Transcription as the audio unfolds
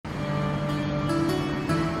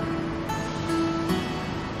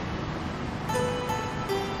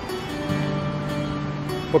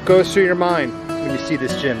What goes through your mind when you see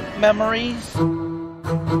this gym? Memories.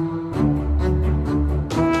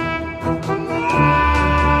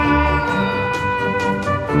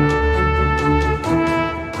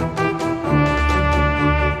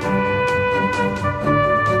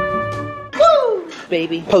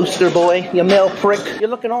 Baby. Poster boy, you male prick. You're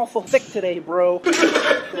looking awful thick today, bro.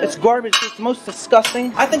 It's garbage. It's the most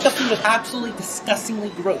disgusting. I think the food is absolutely disgustingly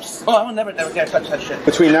gross. Oh, I will never dare touch that shit.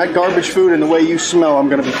 Between that garbage food and the way you smell, I'm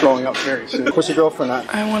gonna be throwing up very soon. What's your girlfriend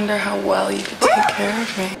at? I wonder how well you could take care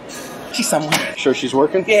of me. She's somewhere. Sure she's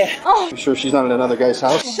working? Yeah. Oh. You sure she's not at another guy's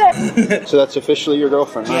house? Shit. So that's officially your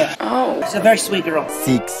girlfriend, huh? Yeah. Oh. She's a very sweet girl.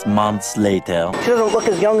 6 months later. She doesn't look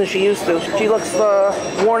as young as she used to. She looks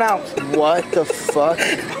worn out. What the fuck?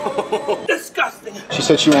 Disgusting. She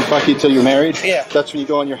said she won't fuck you till you're married? Yeah. That's when you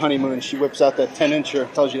go on your honeymoon and she whips out that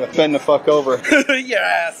 10-incher, tells you to bend the fuck over. Your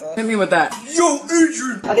asshole. Hit me with that. Yo,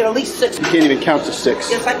 Adrian. I get at least 6. You can't even count to 6.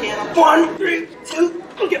 Yes, I can. 1, 3, 2.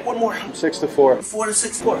 I'll get one more. 6 to 4. 4 to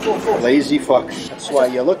 6. 4, 4, 4. Lazy fuck. That's why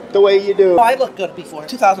you look the way you do. Oh, I looked good before.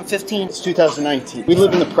 2015. It's 2019. We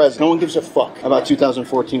live in the present. No one gives a fuck about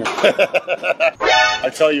 2014.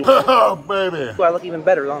 I tell you. Oh, baby. Do I look even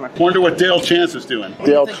better, don't I? Wonder what Dale Chance is doing.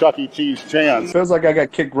 Dale Chuck E. Cheese Chance. Feels like I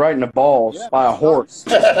got kicked right in the balls by a horse.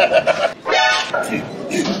 30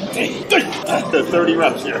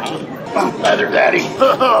 reps here. Leather daddy.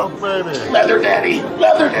 Oh, baby. Leather daddy.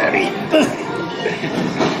 Leather daddy.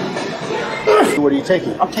 What are you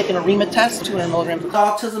taking? I'm taking a REMA test, 200 milligrams of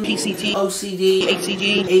autism, PCT, OCD,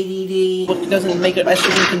 HCG, ADD. What doesn't make it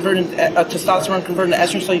estrogen converted, testosterone converted to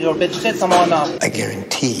estrogen, so you go bitch tits. I'm on I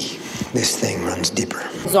guarantee this thing runs deeper.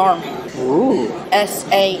 Sarm. Ooh.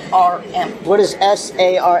 S-A-R-M. What does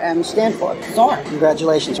S-A-R-M stand for? Sarm.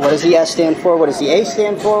 Congratulations. What does the S stand for? What does the A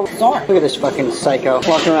stand for? Sarm. Look at this fucking psycho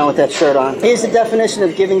walking around with that shirt on. Here's the definition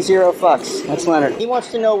of giving 0 fucks. That's Leonard. He wants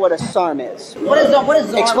to know what a SARM is. What is Sarm?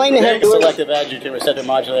 Explain to him. Selective adjective receptor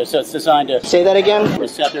modulator, so it's designed to Say that again.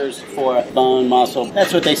 receptors for bone, muscle.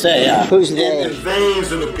 That's what they say, yeah. Who's they? The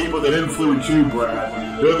theys are the people that influence you,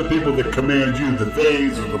 Brad. They're the people that command you, the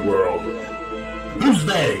theys of the world. Who's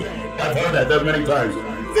they? I've heard that many times.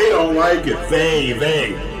 They don't like it. They.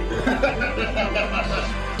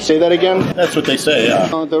 Say that again. That's what they say, yeah.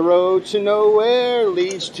 On the road to nowhere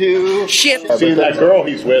leads to... shit. See that girl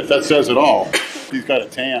he's with, that says it all. He's got a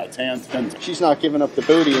tan. She's not giving up the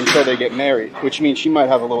booty until they get married, which means she might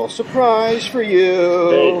have a little surprise for you.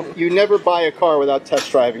 Hey. You never buy a car without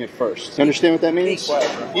test driving it first. You understand what that means?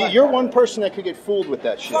 You're one person that could get fooled with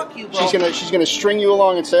that shit. Fuck you, bro. She's gonna string you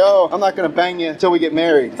along and say, "Oh, I'm not gonna bang you until we get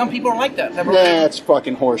married." Some people are like that. That's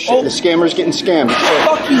fucking horseshit. Oh. The scammer's getting scammed.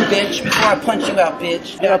 Fuck you, bitch, before I punch you out,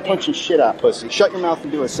 bitch. You're not punching shit out, pussy. Shut your mouth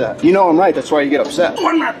and do a set. You know I'm right. That's why you get upset.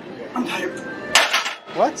 1 rep. I'm tired.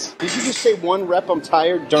 What? Did you just say 1 rep, I'm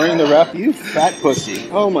tired, during the rep? You fat pussy.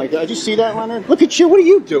 Oh my god, did you see that, Leonard? Look at you, what are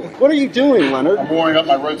you doing? What are you doing, Leonard? I'm warming up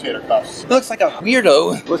my rotator cuffs. It looks like a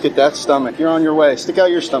weirdo. Look at that stomach. You're on your way. Stick out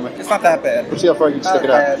your stomach. It's not that bad. Let's see how far you can stick it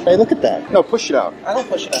out. Hey, look at that. No, push it out. I don't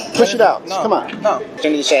push it out. Push it out. No. Come on. No.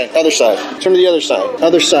 Turn to the side. Other side. Turn to the other side.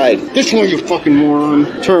 Other side. This one, you fucking moron.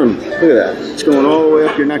 Turn. Look at that. It's going all the way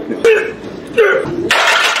up your neck now.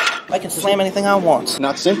 I can slam anything I want.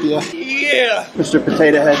 Not Cynthia. Yeah. Mr.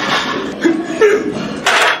 Potato Head.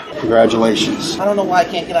 Congratulations. I don't know why I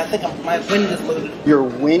can't get it. I think my wind is loaded. Your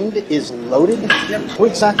wind is loaded? Yep. What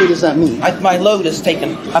exactly does that mean? My load is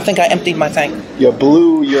taken. I think I emptied my tank. You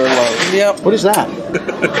blew your load. Yep. What is that?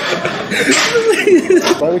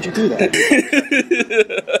 Why would you do that?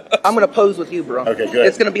 I'm gonna pose with you, bro. Okay, good.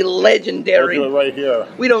 It's gonna be legendary. We'll do it right here.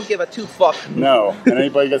 We don't give a 2 fuck. No. And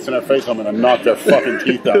anybody gets in their face, I'm gonna knock their fucking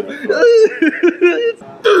teeth out.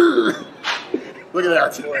 Look at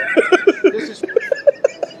that. This is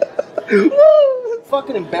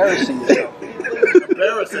fucking embarrassing.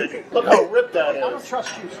 Embarrassing. Look how ripped that I don't is.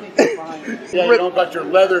 trust you sneaking behind me. Yeah, you don't got your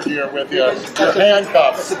leather gear with you. Your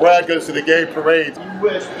handcuffs. Brad goes to the gay parades. You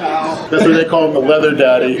wish, pal. That's what they call him, the leather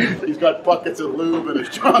daddy. He's got buckets of lube in his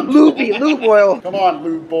trunk. Lube oil. Come on,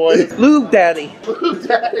 lube boy. Lube daddy. Lube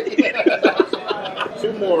daddy.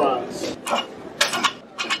 2 morons.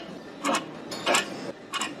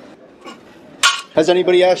 Has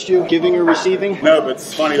anybody asked you giving or receiving? No, but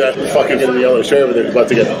it's funny that the fucking in the yellow shirt over there is about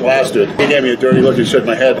to get blasted. He gave me a dirty look and shook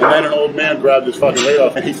my head. And then an old man grabbed his fucking weight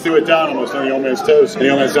off and he threw it down almost on the old man's toes. And the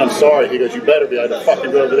old man said, "I'm sorry." He goes, "You better be. I had to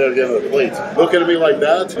fucking go over there to get into the plates." Looking at me like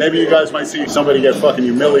that, maybe you guys might see somebody get fucking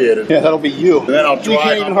humiliated. Yeah, that'll be you. And then I'll You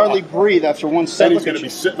can't even hardly breathe after 1 Then second. he's going to be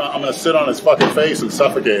sitting. I'm going to sit on his fucking face and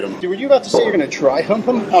suffocate him. Were you about to say you're going to dry hump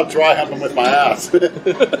him? I'll dry hump him with my ass.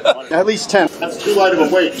 At least 10. That's too light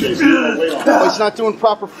of a weight, Jason. You don't weight on No, he's not doing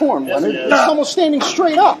proper form, Yes, Leonard. he is. He's almost standing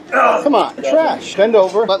straight up. Come on, trash. Bend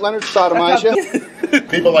over. Let Leonard sodomize you.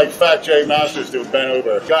 People like Fat J Masters do bent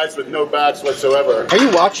over. Guys with no backs whatsoever. Are you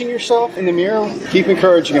watching yourself in the mirror? Keep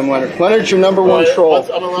encouraging him, Leonard. Leonard's your number one Right, troll.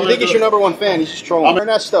 I'm You think he's your number one fan? He's just trolling.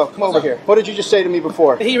 Ernesto, come over here. What did you just say to me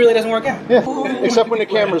before? He really doesn't work out. Yeah, except when the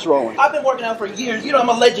camera's rolling. I've been working out for years. You know I'm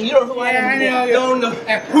a legend. You don't know who I am. I know. No.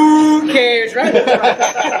 Who cares, right?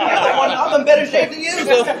 I'm in better shape than you,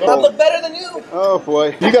 so I look better than you. Oh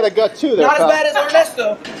boy, you got a gut too there, Not pal. as bad as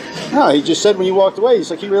Ernesto. No, he just said when you walked away, he's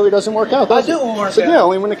like, he really doesn't work out, does I do he? work He's like, out. yeah,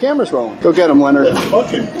 only when the camera's rolling. Go get him, Leonard.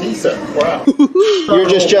 Fucking piece of crap. You're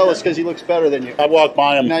just jealous because he looks better than you. I walked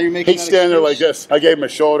by him. Now you're making He's that standing there like excuse? this. I gave him a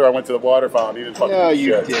shoulder. I went to the water fountain. He didn't fucking No, do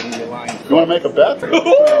you shit. didn't, you lying. You want to make a bet?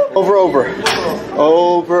 Over.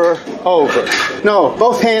 No,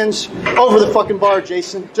 both hands over the fucking bar,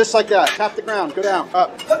 Jason. Just like that. Tap the ground. Go down.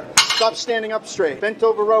 Up. Stop standing up straight. Bent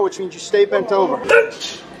over row, which means you stay bent over.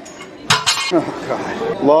 Oh,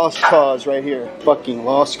 God. Lost cause right here. Fucking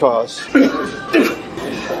lost cause. What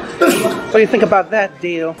do you think about that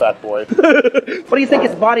deal? Fat boy. What do you think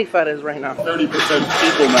his body fat is right now? 30%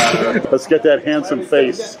 people matter. Let's get that handsome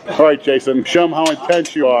face. All right, Jason. Show him how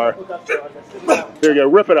intense you are. There you go.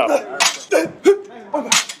 Rip it up.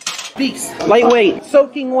 Beast, lightweight,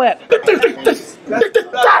 soaking wet.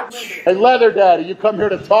 Hey, Leather Daddy, you come here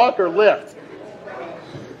to talk or lift?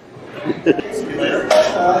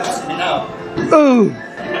 Ooh.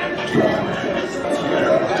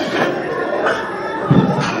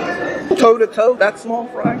 Toe to toe, that small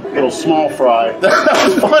fry. Little small fry. That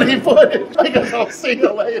was funny footage. I guess I'll see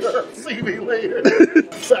you later. See me later.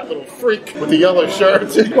 That little freak with the yellow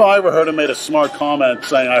shirt. Well, I overheard him made a smart comment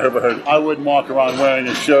saying, I wouldn't walk around wearing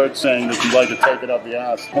a shirt saying that you'd like to take it up the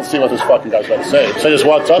ass. Let's see what this fucking guy's got to say. So I just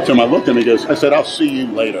walked up to him. I looked at him. He goes, I said, I'll see you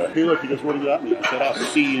later. He looked. He goes, what do you got me? I said, I'll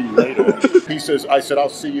see you later. He says, I said, I'll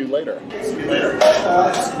see you later. Later.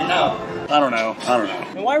 I don't know.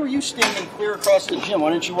 And why were you standing clear across the gym?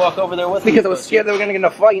 Why didn't you walk over there with me? Because I was scared they were gonna get in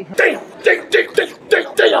a fight.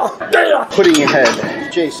 Putting your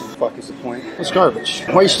head. Jason, fuck is the point? It's garbage.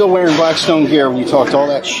 Why are you still wearing Blackstone gear when you talked all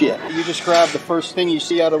that shit? You just grab the first thing you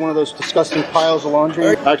see out of one of those disgusting piles of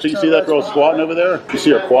laundry? Actually, you see that girl squatting over there? You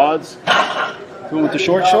see her quads? The one with the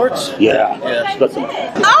short shorts? Yeah. She's got some.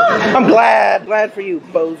 I'm glad for you,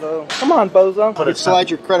 bozo. Come on, bozo. You'd slide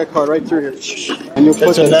your credit card right through here. And you'll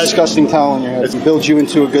put that disgusting towel on your head and build you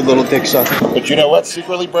into a good little dick sucker. But you know what,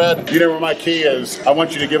 secretly, Brad? You know where my key is. I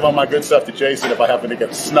want you to give all my good stuff to Jason if I happen to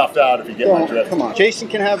get snuffed out if you get my drift. Come on. Jason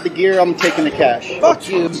can have the gear, I'm taking the cash. Fuck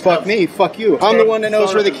you. Fuck me, fuck you. I'm the one that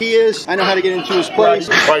knows where the key is. I know how to get into his place.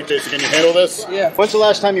 Right, Jason, can you handle this? Yeah. When's the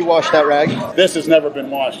last time you washed that rag? This has never been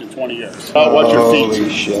washed in 20 years. Watch your feet. Holy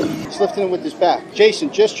shit. He's lifting it with his back.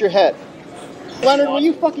 Jason, just your head. Leonard, will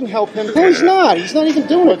you fucking help him? No, he's not. He's not even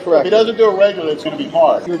doing it If correctly. he doesn't do it regularly, it's going to be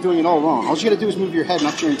hard. You're doing it all wrong. All you gotta do is move your head,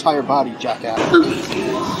 not your entire body, jackass.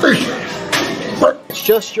 It's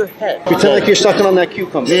just your head. Pretend like you're sucking on that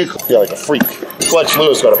cucumber. Yeah, like a freak. Flex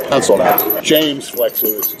Lewis got a pencil now. James Flex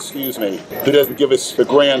Lewis, excuse me, who doesn't give us the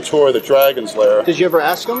grand tour of the Dragon's Lair. Did you ever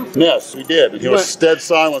ask him? Yes, we did. He was dead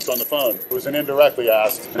silence on the phone. It was an indirectly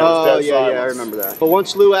asked. And it was dead silence. I remember that. But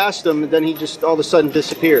once Lou asked him, then he just all of a sudden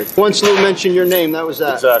disappeared. Once Lou mentioned your name, that was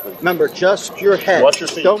that. Exactly. Remember, just your head. Watch your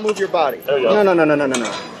feet. Don't move your body. There you go.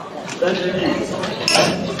 No.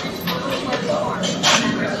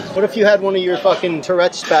 What if you had one of your fucking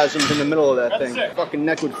Tourette spasms in the middle of that thing? Fucking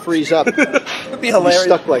neck would freeze up. It'd be hilarious.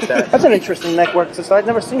 Stuck like that. That's an interesting neck work exercise. I've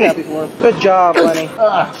never seen that before. Good job, Lenny.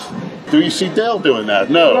 Do you see Dale doing that?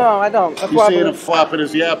 No. No, I don't. That's You why see him flopping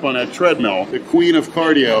his yap on that treadmill. The queen of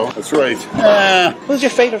cardio. That's right. Who's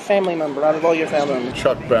your favorite family member out of all your family members?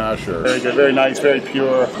 Chuck Basher. Very good, very nice, very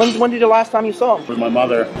pure. When did the last time you saw him? With my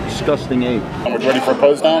mother. Disgusting ape. I'm ready for a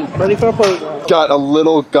pose down? Ready for a pose. Got a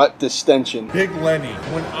little gut distension. Big Lenny,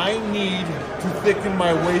 when I need to thicken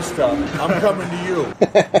my waist up, I'm coming to you.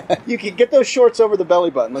 You can get those shorts over the belly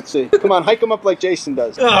button. Let's see. Come on, hike them up like Jason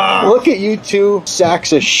does. Look at you two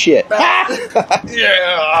sacks of shit.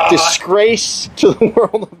 Yeah. Disgrace to the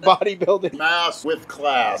world of bodybuilding. Mass with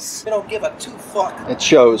class. They don't give a two fuck. It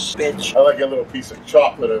shows. Bitch. I like a little piece of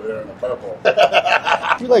chocolate over there in the purple.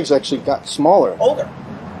 Your legs actually got smaller. Older.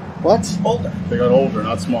 What? Older. They got older,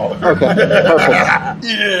 not smaller. Okay, perfect.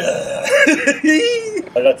 Yeah.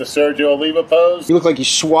 I got the Sergio Oliva pose. You look like you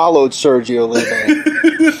swallowed Sergio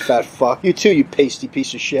Oliva. Fat fuck. You too, you pasty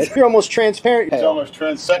piece of shit. You're almost transparent. He's almost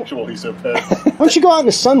transsexual, he's so pissed. Why don't you go out in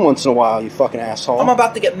the sun once in a while, you fucking asshole? I'm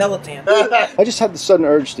about to get melatonin. I just had the sudden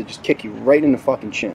urge to just kick you right in the fucking chin.